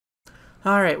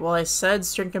Alright, well I said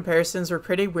string comparisons were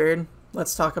pretty weird.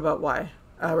 Let's talk about why.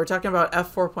 We're talking about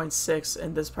F4.6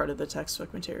 in this part of the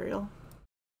textbook material.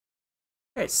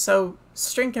 Alright, so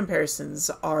string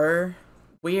comparisons are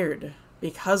weird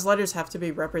because letters have to be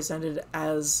represented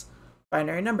as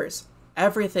binary numbers.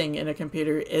 Everything in a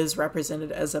computer is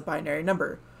represented as a binary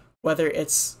number, whether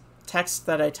it's text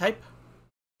that I type,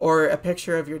 or a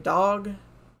picture of your dog,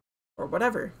 or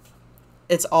whatever.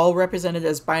 It's all represented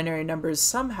as binary numbers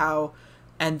somehow,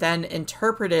 and then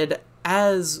interpreted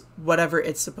as whatever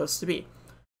it's supposed to be.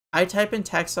 I type in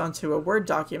text onto a Word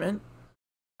document,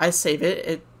 I save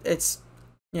it, it's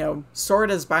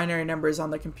stored as binary numbers on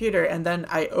the computer, and then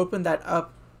I open that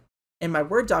up in my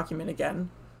Word document again.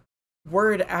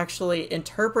 Word actually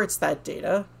interprets that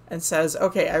data and says,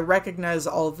 okay, I recognize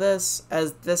all this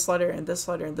as this letter and this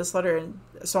letter and this letter and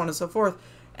so on and so forth,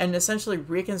 and essentially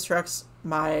reconstructs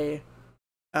my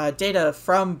data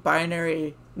from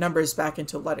binary numbers back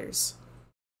into letters.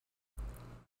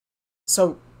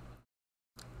 So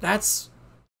that's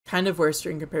kind of where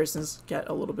string comparisons get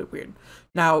a little bit weird.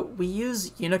 Now, we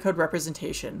use Unicode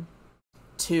representation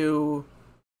to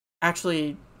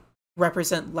actually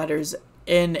represent letters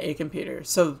in a computer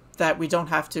so that we don't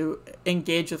have to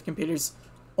engage with computers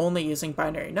only using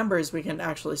binary numbers. We can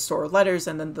actually store letters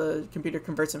and then the computer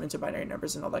converts them into binary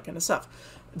numbers and all that kind of stuff.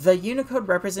 The Unicode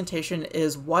representation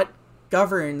is what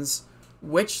governs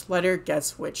which letter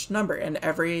gets which number, and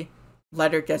every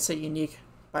letter gets a unique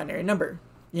binary number.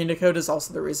 Unicode is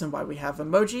also the reason why we have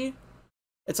emoji.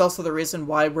 It's also the reason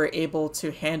why we're able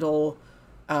to handle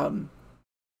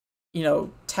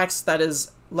text that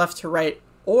is left to right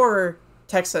or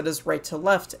text that is right to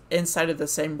left inside of the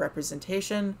same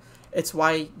representation. It's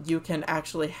why you can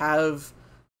actually have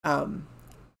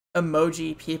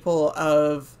emoji people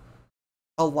of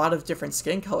a lot of different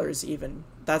skin colors even.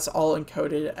 That's all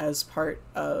encoded as part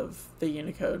of the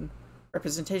Unicode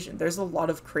representation. There's a lot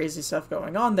of crazy stuff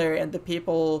going on there, and the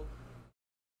people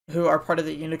who are part of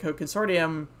the Unicode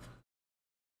consortium,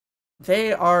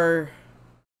 they are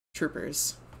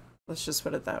troopers. Let's just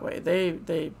put it that way.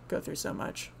 They go through so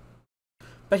much.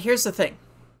 But here's the thing,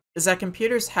 is that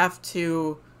computers have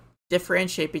to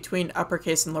differentiate between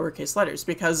uppercase and lowercase letters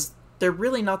because they're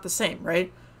really not the same,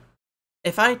 right?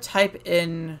 If I type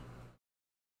in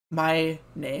my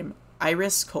name,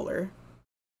 Iris Kohler,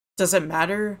 does it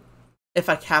matter if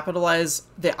I capitalize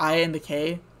the I and the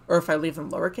K or if I leave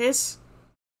them lowercase?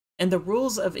 In the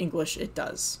rules of English, it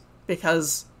does,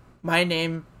 because my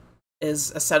name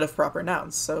is a set of proper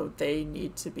nouns, so they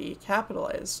need to be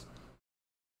capitalized.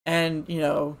 And,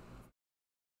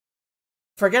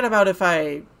 forget about if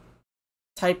I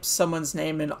type someone's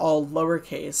name in all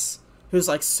lowercase, who's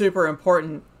like super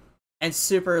important and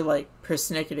super like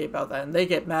persnickety about that, and they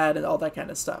get mad and all that kind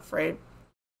of stuff, right?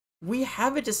 We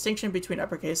have a distinction between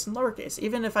uppercase and lowercase.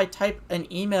 Even if I type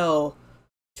an email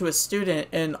to a student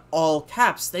in all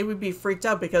caps, they would be freaked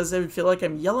out because they would feel like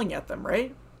I'm yelling at them,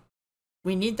 right?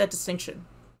 We need that distinction.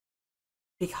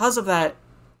 Because of that,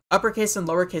 uppercase and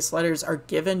lowercase letters are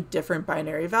given different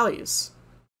binary values.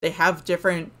 They have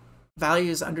different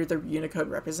values under the Unicode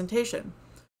representation,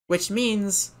 which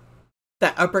means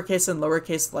that uppercase and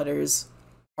lowercase letters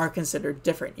are considered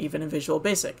different, even in Visual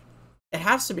Basic. It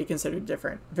has to be considered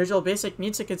different. Visual Basic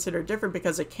needs to consider different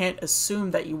because it can't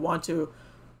assume that you want to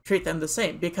treat them the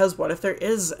same, because what if there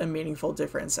is a meaningful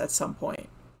difference at some point?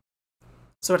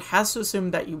 So it has to assume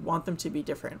that you want them to be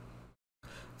different.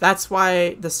 That's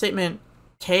why the statement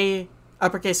K,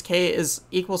 uppercase K is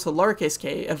equal to lowercase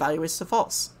k evaluates to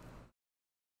false.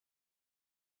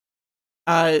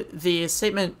 The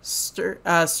statement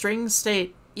string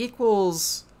state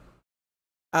equals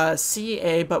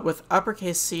CA, but with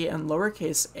uppercase C and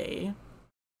lowercase a,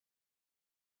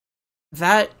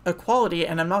 that equality,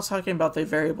 and I'm not talking about the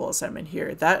variable assignment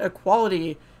here, that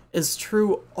equality is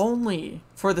true only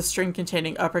for the string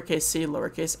containing uppercase C,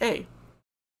 lowercase a.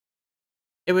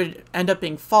 It would end up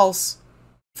being false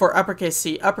for uppercase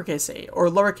C, uppercase a, or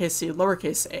lowercase c,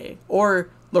 lowercase a, or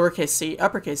lowercase c,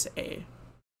 uppercase a.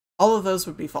 All of those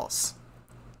would be false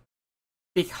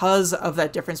because of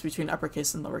that difference between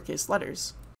uppercase and lowercase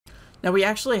letters. Now, we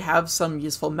actually have some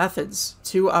useful methods,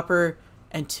 to upper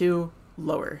and to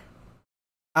lower.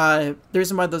 The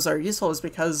reason why those are useful is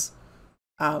because,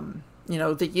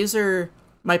 the user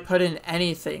might put in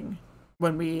anything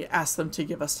when we ask them to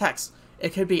give us text.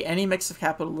 It could be any mix of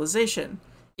capitalization.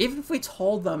 Even if we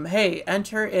told them, hey,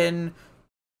 enter in,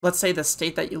 let's say, the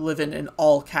state that you live in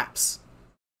all caps,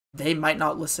 they might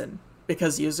not listen,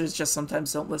 because users just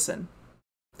sometimes don't listen.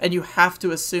 And you have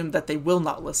to assume that they will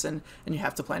not listen, and you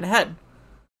have to plan ahead.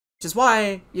 Which is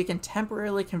why you can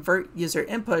temporarily convert user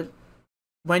input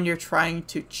when you're trying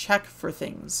to check for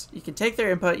things. You can take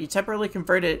their input, you temporarily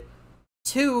convert it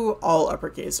to all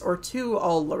uppercase or to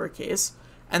all lowercase,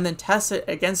 and then test it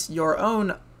against your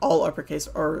own all uppercase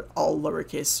or all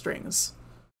lowercase strings.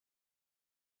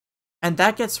 And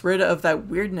that gets rid of that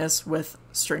weirdness with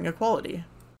string equality.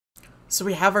 So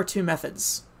we have our two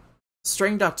methods.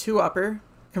 String.toUpper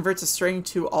converts a string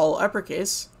to all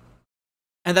uppercase,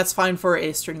 and that's fine for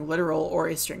a string literal or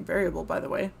a string variable, by the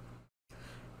way.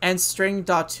 And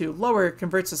string.toLower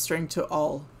converts a string to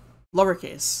all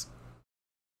lowercase.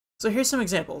 So here's some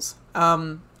examples.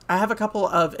 I have a couple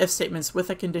of if statements with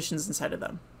the conditions inside of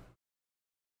them.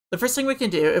 The first thing we can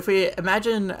do, if we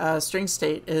imagine string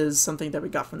state is something that we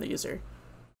got from the user,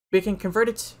 we can convert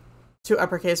it to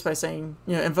uppercase by saying,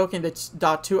 invoking the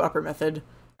 .toUpper method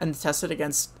and test it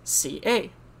against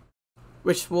CA,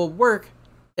 which will work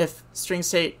if string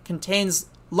state contains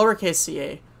lowercase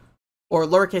ca, or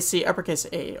lowercase c uppercase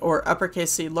a, or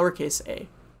uppercase c lowercase a.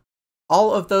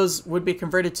 All of those would be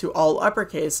converted to all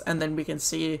uppercase, and then we can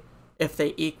see if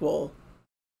they equal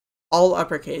all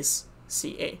uppercase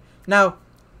ca. Now,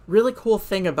 really cool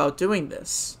thing about doing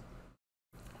this,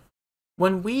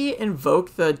 when we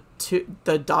invoke the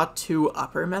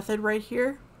 .toUpper method right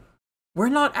here, we're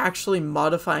not actually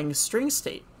modifying string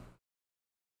state.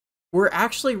 We're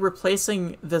actually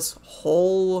replacing this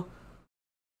whole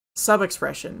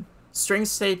sub-expression, string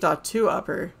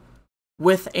state.toUpper,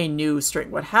 with a new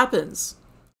string. What happens?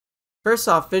 First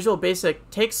off, Visual Basic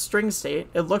takes string state,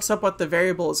 it looks up what the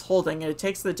variable is holding, and it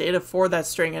takes the data for that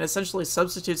string and essentially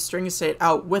substitutes string state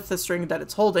out with the string that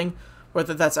it's holding,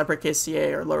 whether that's uppercase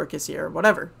ca or lowercase ca or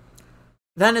whatever.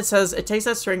 Then it says it takes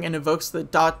that string and invokes the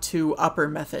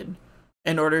 .toUpper method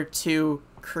in order to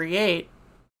create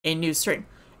a new string.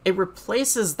 It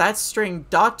replaces that string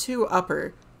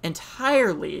 .toUpper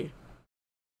entirely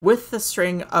with the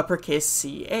string uppercase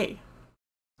ca.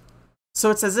 So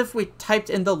it's as if we typed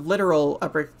in the literal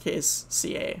uppercase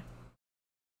ca.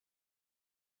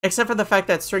 Except for the fact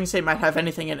that string state might have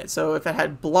anything in it. So if it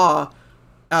had blah,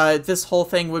 this whole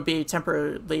thing would be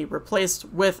temporarily replaced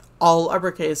with all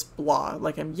uppercase blah,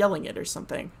 like I'm yelling it or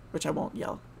something, which I won't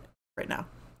yell right now.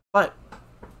 But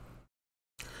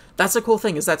that's a cool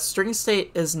thing, is that string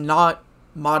state is not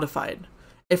modified.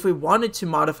 If we wanted to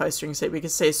modify string state, we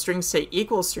could say string state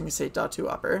equals string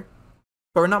state.toUpper,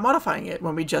 but we're not modifying it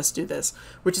when we just do this,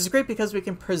 which is great because we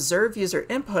can preserve user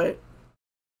input,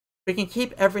 we can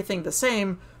keep everything the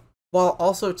same, while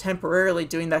also temporarily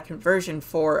doing that conversion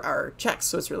for our checks,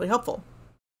 so it's really helpful.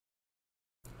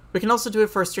 We can also do it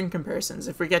for string comparisons.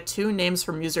 If we get two names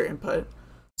from user input,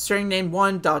 string name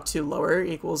 1.toLower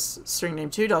equals string name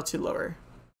 2.toLower.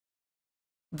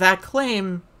 That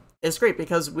claim is great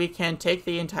because we can take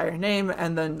the entire name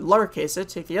and then lowercase it,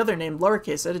 take the other name,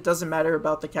 lowercase it. It doesn't matter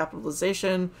about the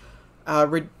capitalization,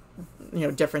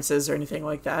 differences or anything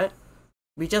like that.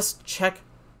 We just check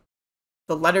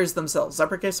the letters themselves,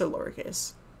 uppercase or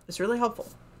lowercase. It's really helpful.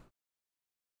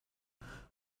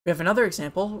 We have another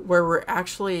example where we're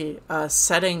actually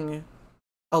setting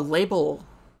a label,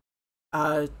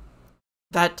 that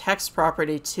text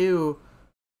property to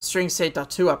string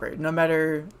state.toUpper. No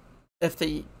matter if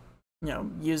the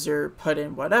user put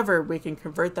in whatever, we can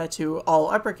convert that to all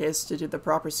uppercase to do the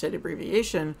proper state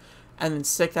abbreviation and then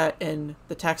stick that in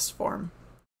the text form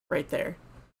right there.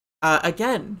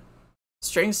 Again,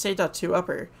 string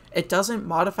state.toUpper, it doesn't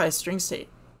modify string state.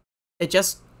 It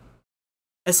just,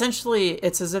 essentially,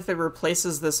 it's as if it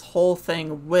replaces this whole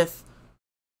thing with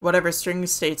whatever string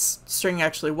state's string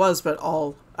actually was, but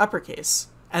all uppercase,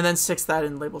 and then sticks that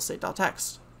in label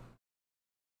state.text.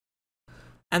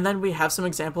 And then we have some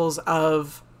examples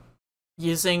of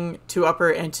using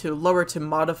toUpper and toLower to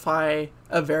modify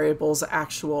a variable's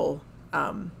actual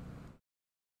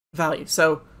value.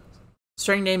 So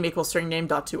string name equals string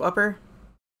name.toUpper.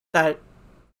 That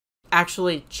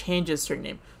actually changes string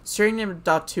name. String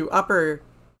name.toUpper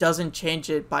doesn't change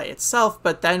it by itself,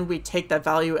 but then we take that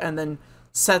value and then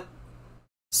set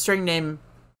string name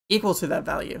equal to that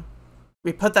value.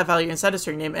 We put that value inside of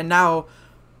string name, and now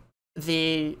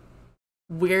the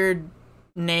weird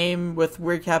name with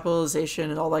weird capitalization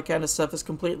and all that kind of stuff is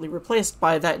completely replaced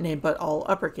by that name, but all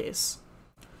uppercase.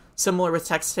 Similar with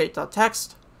text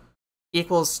state.text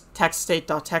equals text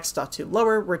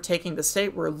state.text.toLower. We're taking the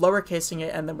state, we're lowercasing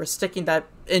it, and then we're sticking that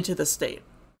into the state.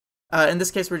 In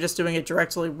this case, we're just doing it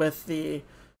directly with the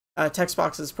text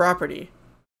box's property.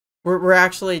 We're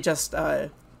actually just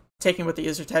taking what the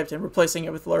user typed and replacing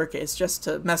it with lowercase just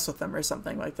to mess with them or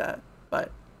something like that.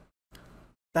 But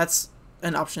that's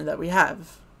an option that we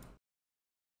have.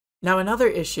 Now, another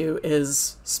issue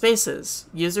is spaces.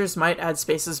 Users might add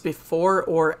spaces before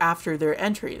or after their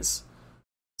entries.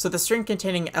 So the string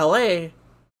containing LA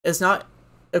is not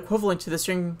equivalent to the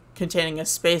string containing a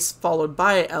space followed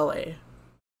by LA.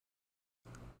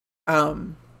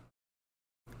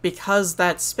 Because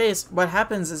that space, what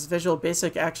happens is Visual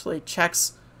Basic actually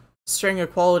checks string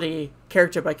equality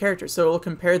character by character. So it will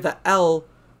compare the L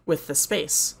with the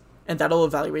space, and that'll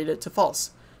evaluate it to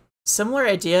false. Similar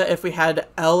idea if we had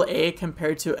LA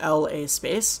compared to LA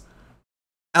space.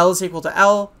 L is equal to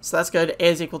L, so that's good. A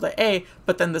is equal to A,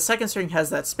 but then the second string has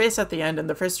that space at the end, and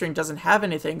the first string doesn't have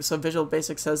anything, so Visual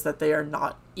Basic says that they are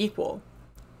not equal.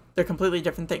 They're completely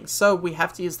different things. So we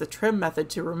have to use the trim method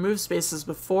to remove spaces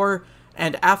before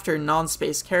and after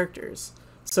non-space characters.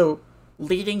 So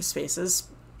leading spaces,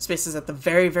 spaces at the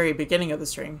very, very beginning of the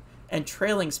string, and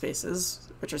trailing spaces,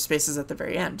 which are spaces at the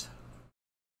very end.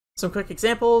 Some quick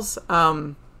examples.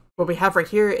 What we have right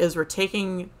here is we're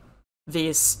taking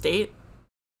the state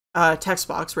text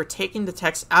box, we're taking the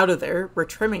text out of there, we're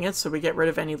trimming it so we get rid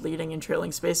of any leading and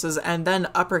trailing spaces, and then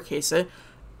uppercase it.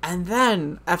 And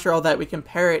then, after all that, we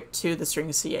compare it to the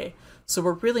string CA. So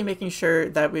we're really making sure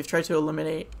that we've tried to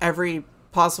eliminate every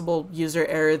possible user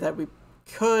error that we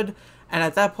could. And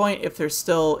at that point, if there's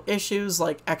still issues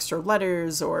like extra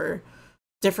letters or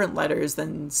different letters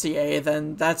than CA,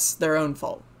 then that's their own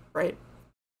fault, right?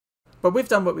 But we've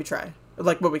done what we try,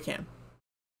 like what we can.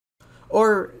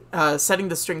 Or setting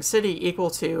the string city equal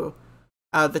to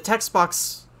the text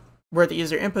box where the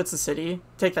user inputs the city,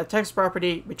 take that text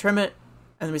property, we trim it,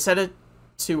 and we set it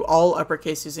to all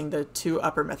uppercase using the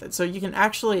toUpper method. So you can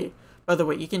actually, by the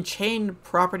way, you can chain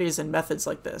properties and methods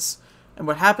like this. And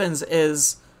what happens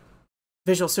is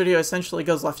Visual Studio essentially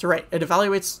goes left to right. It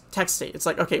evaluates text state. It's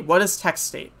like, okay, what is text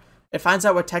state? It finds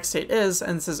out what text state is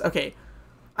and says, okay,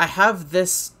 I have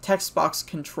this text box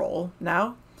control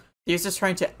now. The user's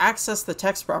trying to access the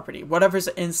text property, whatever's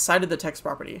inside of the text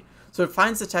property. So it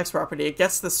finds the text property, it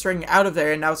gets the string out of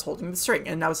there, and now it's holding the string.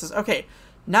 And now it says, okay,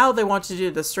 now they want to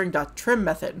do the string.trim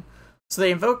method. So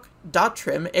they invoke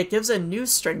 .trim. It gives a new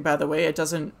string, by the way. It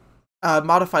doesn't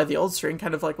modify the old string,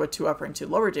 kind of like what toUpper and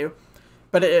toLower do.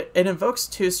 But it invokes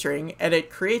toString, and it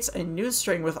creates a new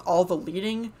string with all the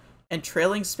leading and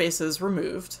trailing spaces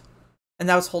removed. And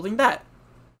now it's holding that.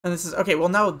 And this is, okay, well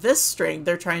now this string,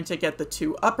 they're trying to get the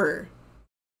toUpper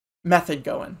method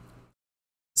going.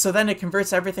 So then it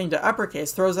converts everything to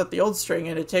uppercase, throws out the old string,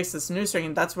 and it takes this new string,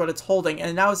 and that's what it's holding.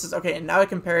 And now it says, okay, and now I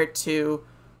compare it to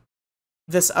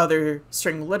this other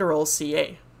string literal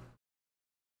CA.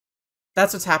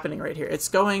 That's what's happening right here. It's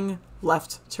going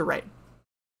left to right.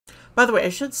 By the way, I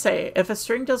should say, if a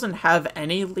string doesn't have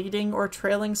any leading or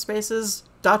trailing spaces,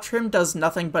 .trim does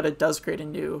nothing, but it does create a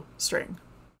new string.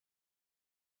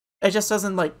 It just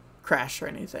doesn't, like, crash or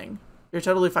anything. You're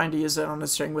totally fine to use it on a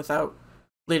string without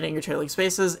leading or trailing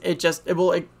spaces. It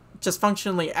will just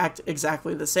functionally act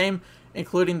exactly the same,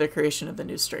 including the creation of the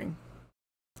new string.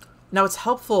 Now, it's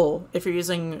helpful if you're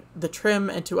using the trim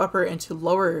and toUpper and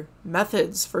toLower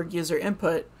methods for user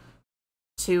input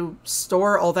to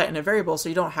store all that in a variable so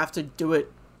you don't have to do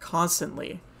it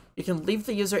constantly. You can leave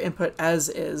the user input as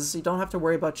is. You don't have to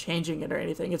worry about changing it or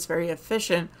anything. It's very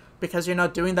efficient because you're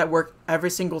not doing that work every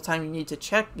single time you need to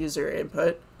check user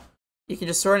input. You can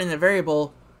just store it in a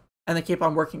variable and then keep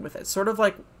on working with it. Sort of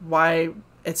like why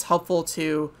it's helpful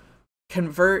to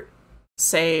convert,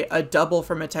 say, a double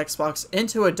from a text box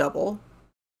into a double,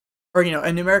 or, you know,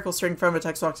 a numerical string from a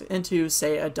text box into,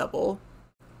 say, a double,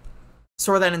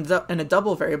 store that in a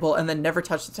double variable, and then never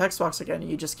touch the text box again, and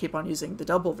you just keep on using the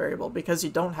double variable because you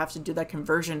don't have to do that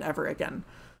conversion ever again.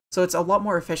 So it's a lot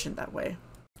more efficient that way.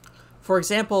 For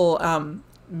example,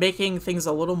 making things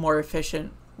a little more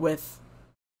efficient with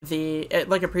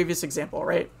like a previous example,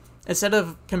 right? Instead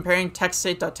of comparing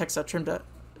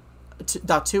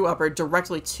textstate.text.trim.toUpper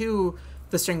directly to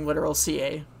the string literal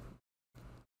CA,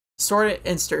 store it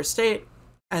in stir state,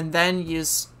 and then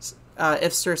use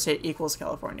if stir state equals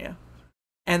California.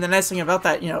 And the nice thing about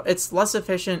that, you know, it's less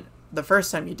efficient the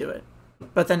first time you do it,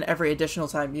 but then every additional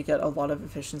time you get a lot of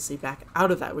efficiency back out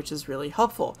of that, which is really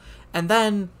helpful. And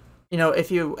then, you know,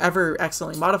 if you ever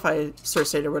accidentally modify stir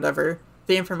state or whatever,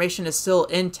 the information is still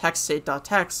in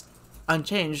textstate.text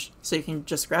unchanged, so you can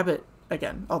just grab it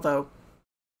again. Although,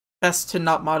 best to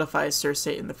not modify stir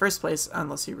state in the first place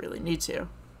unless you really need to.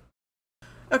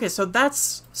 Okay, so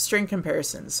that's string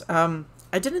comparisons. I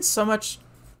didn't so much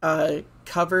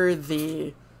cover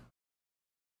the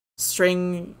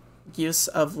string use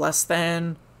of less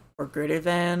than or greater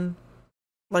than,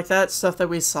 like that stuff that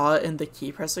we saw in the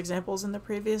key press examples in the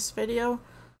previous video,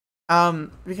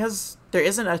 because there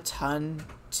isn't a ton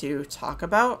to talk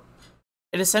about.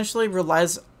 It essentially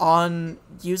relies on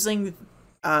using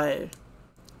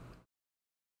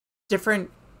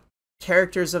different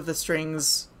characters of the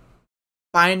strings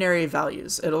binary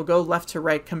values. It'll go left to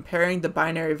right comparing the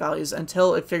binary values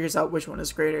until it figures out which one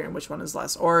is greater and which one is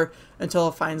less, or until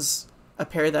it finds a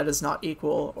pair that is not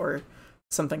equal or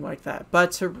something like that.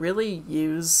 But to really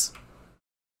use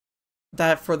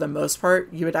that for the most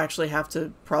part, you would actually have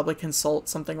to probably consult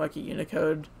something like a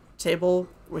Unicode table,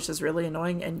 which is really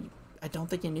annoying, and I don't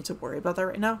think you need to worry about that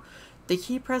right now. The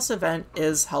key press event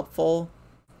is helpful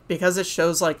because it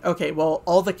shows like, okay, well,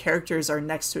 all the characters are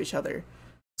next to each other.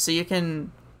 So you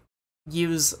can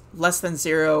use less than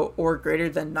 0 or greater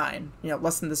than 9,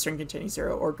 less than the string containing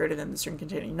 0 or greater than the string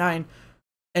containing 9,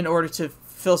 in order to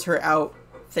filter out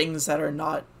things that are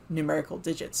not numerical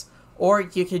digits. Or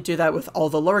you could do that with all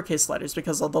the lowercase letters,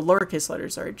 because all the lowercase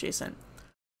letters are adjacent.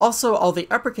 Also, all the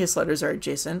uppercase letters are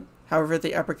adjacent. However,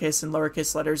 the uppercase and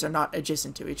lowercase letters are not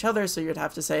adjacent to each other, so you'd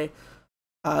have to say,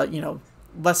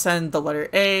 less than the letter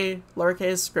A,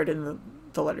 lowercase, greater than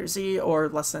the letter Z, or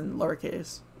less than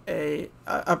lowercase a,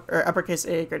 or uppercase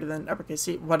A greater than uppercase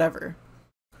C, whatever.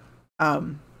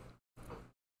 But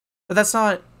that's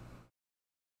not,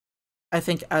 I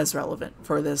think, as relevant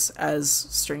for this as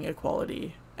string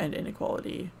equality and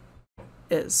inequality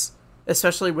is,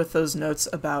 especially with those notes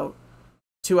about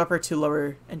 2 upper, 2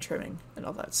 lower, and trimming and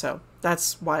all that. So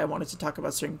that's why I wanted to talk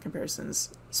about string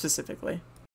comparisons specifically.